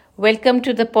Welcome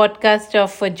to the podcast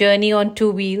of A Journey on Two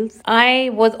Wheels.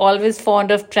 I was always fond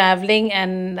of traveling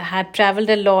and had traveled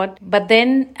a lot. But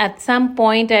then at some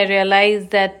point, I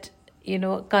realized that,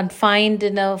 confined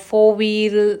in a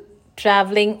four-wheel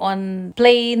traveling on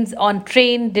planes, on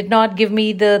train did not give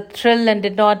me the thrill and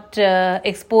did not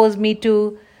expose me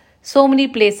to so many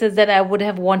places that I would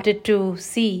have wanted to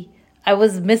see. I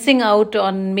was missing out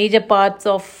on major parts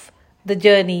of the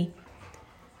journey.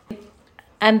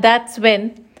 And that's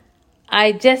when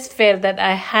I just felt that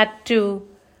I had to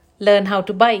learn how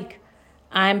to bike.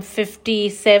 I'm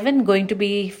 57, going to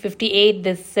be 58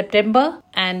 this September,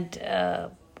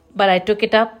 but I took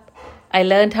it up. I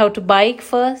learned how to bike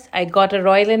first. I got a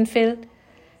Royal Enfield,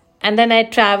 and then I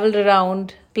traveled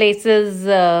around places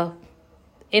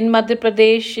in Madhya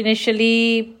Pradesh.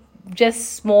 Initially,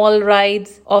 just small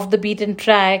rides off the beaten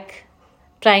track,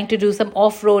 trying to do some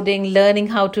off-roading, learning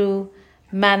how to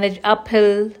manage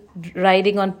uphill,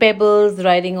 riding on pebbles,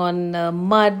 riding on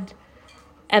mud.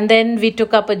 And then we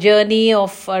took up a journey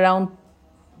of around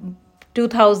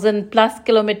 2,000 plus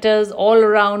kilometers all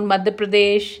around Madhya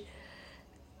Pradesh.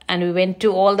 And we went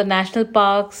to all the national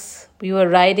parks. We were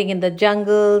riding in the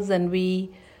jungles, and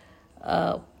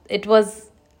it was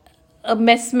a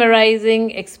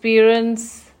mesmerizing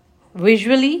experience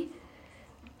visually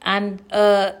and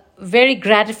a very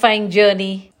gratifying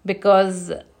journey,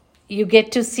 because you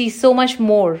get to see so much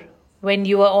more when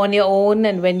you are on your own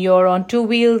and when you're on two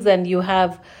wheels and you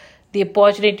have the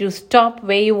opportunity to stop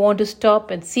where you want to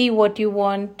stop and see what you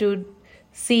want to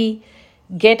see,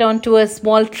 get onto a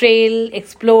small trail,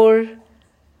 explore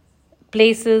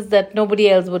places that nobody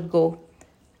else would go.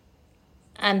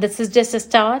 And this is just a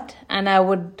start, and I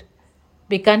would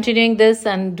be continuing this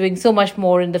and doing so much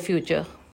more in the future.